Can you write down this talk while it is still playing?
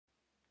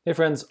Hey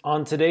friends,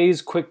 on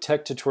today's quick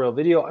tech tutorial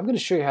video, I'm going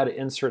to show you how to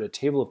insert a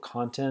table of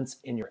contents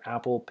in your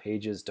Apple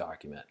Pages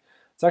document.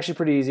 It's actually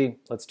pretty easy.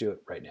 Let's do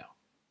it right now.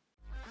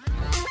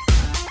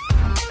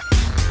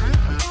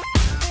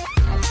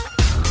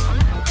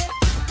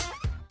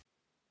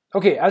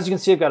 Okay, as you can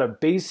see, I've got a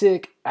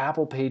basic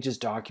Apple Pages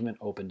document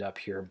opened up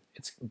here.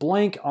 It's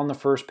blank on the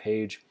first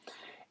page.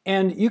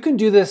 And you can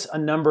do this a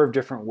number of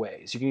different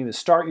ways. You can either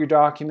start your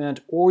document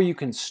or you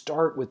can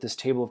start with this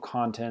table of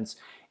contents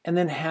and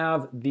then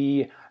have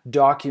the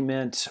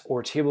document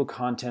or table of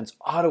contents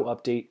auto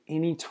update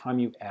anytime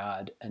you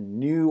add a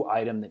new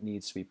item that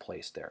needs to be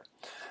placed there.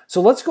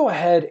 So let's go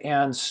ahead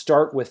and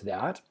start with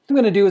that. What I'm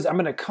going to do is I'm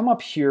going to come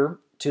up here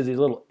to the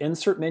little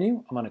insert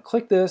menu. I'm going to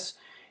click this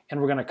and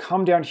we're going to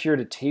come down here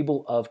to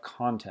table of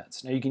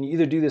contents. Now you can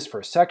either do this for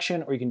a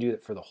section or you can do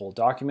it for the whole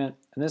document.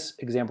 In this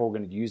example, we're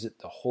going to use it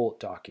the whole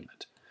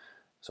document.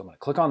 So I'm going to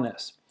click on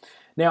this.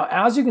 Now,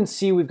 as you can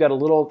see, we've got a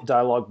little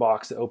dialog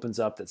box that opens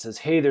up that says,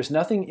 hey, there's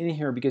nothing in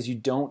here because you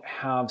don't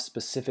have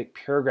specific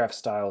paragraph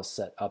styles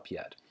set up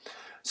yet.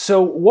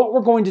 So what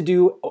we're going to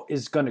do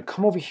is going to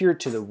come over here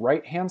to the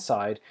right-hand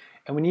side,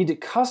 and we need to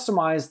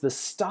customize the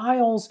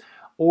styles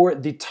or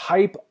the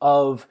type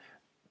of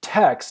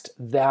text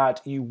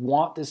that you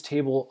want this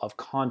table of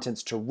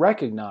contents to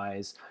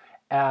recognize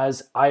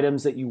as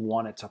items that you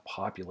want it to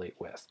populate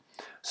with.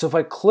 So if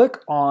I click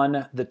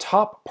on the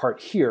top part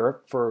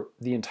here for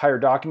the entire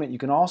document, you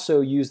can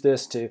also use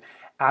this to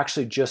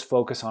actually just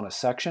focus on a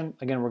section.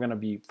 Again, we're going to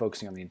be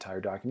focusing on the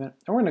entire document,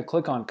 and we're going to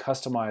click on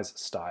Customize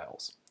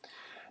Styles.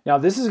 Now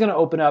this is going to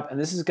open up and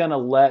this is going to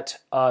let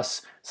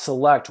us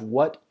select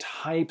what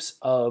types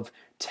of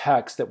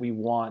text that we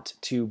want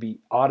to be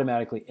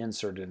automatically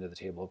inserted into the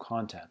table of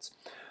contents.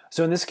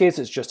 So in this case,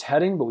 it's just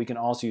heading, but we can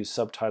also use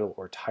subtitle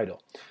or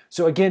title.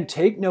 So again,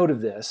 take note of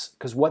this,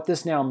 because what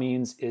this now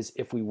means is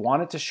if we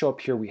want it to show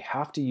up here, we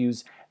have to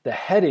use the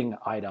heading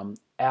item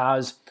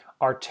as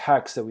our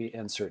text that we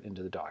insert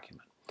into the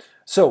document.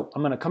 So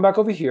I'm going to come back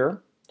over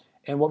here,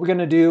 and what we're going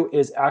to do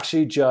is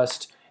actually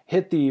just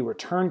hit the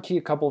return key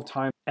a couple of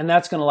times, and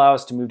that's going to allow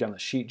us to move down the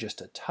sheet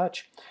just a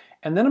touch.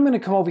 And then I'm going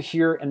to come over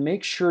here and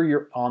make sure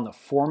you're on the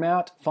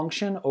format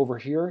function over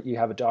here. You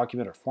have a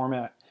document or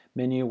format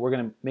menu. We're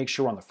going to make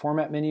sure we're on the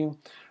format menu.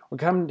 We're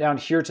coming down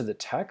here to the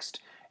text,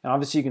 and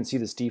obviously you can see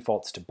this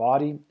defaults to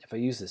body. If I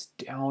use this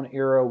down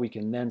arrow, we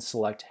can then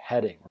select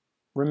heading.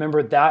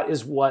 Remember, that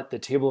is what the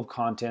table of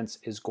contents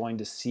is going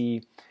to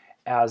see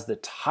as the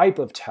type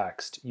of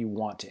text you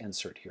want to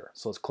insert here.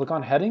 So let's click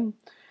on heading,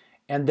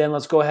 and then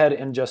let's go ahead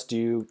and just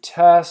do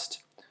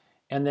test.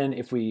 And then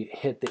if we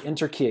hit the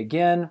enter key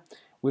again,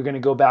 we're going to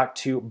go back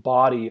to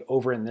body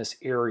over in this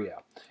area.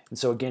 And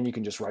so again, you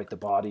can just write the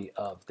body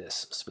of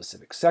this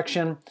specific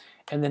section,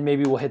 and then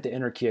maybe we'll hit the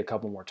enter key a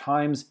couple more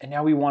times. And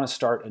now we want to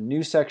start a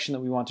new section that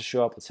we want to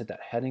show up. Let's hit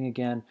that heading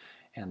again,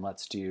 and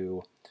let's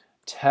do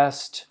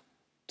test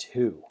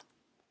 2.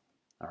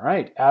 All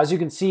right, as you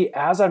can see,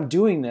 as I'm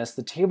doing this,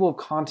 the table of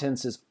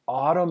contents is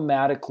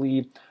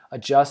automatically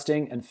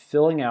adjusting and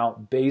filling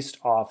out based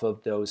off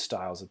of those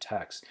styles of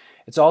text.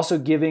 It's also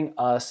giving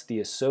us the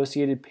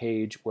associated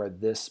page where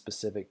this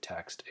specific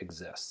text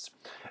exists.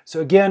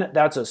 So again,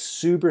 that's a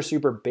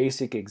super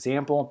basic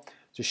example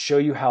to show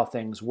you how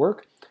things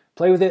work.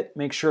 Play with it,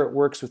 make sure it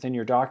works within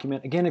your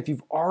document. Again, if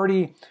you've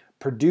already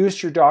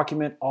produced your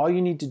document, all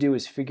you need to do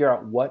is figure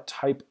out what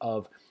type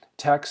of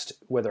text,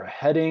 whether a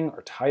heading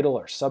or title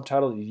or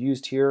subtitle you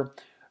used here.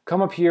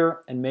 Come up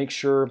here and make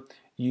sure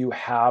you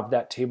have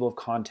that table of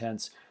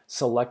contents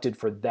selected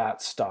for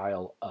that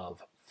style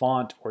of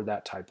font or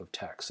that type of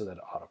text so that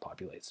it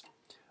auto-populates.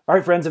 All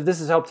right, friends, if this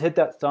has helped, hit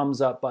that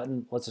thumbs up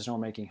button. Lets us know we're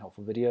making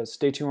helpful videos.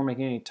 Stay tuned, we're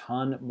making a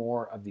ton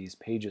more of these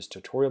Pages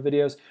tutorial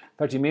videos. In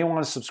fact, you may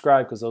want to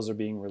subscribe because those are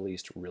being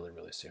released really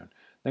soon.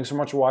 Thanks so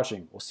much for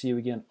watching. We'll see you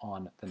again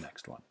on the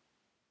next one.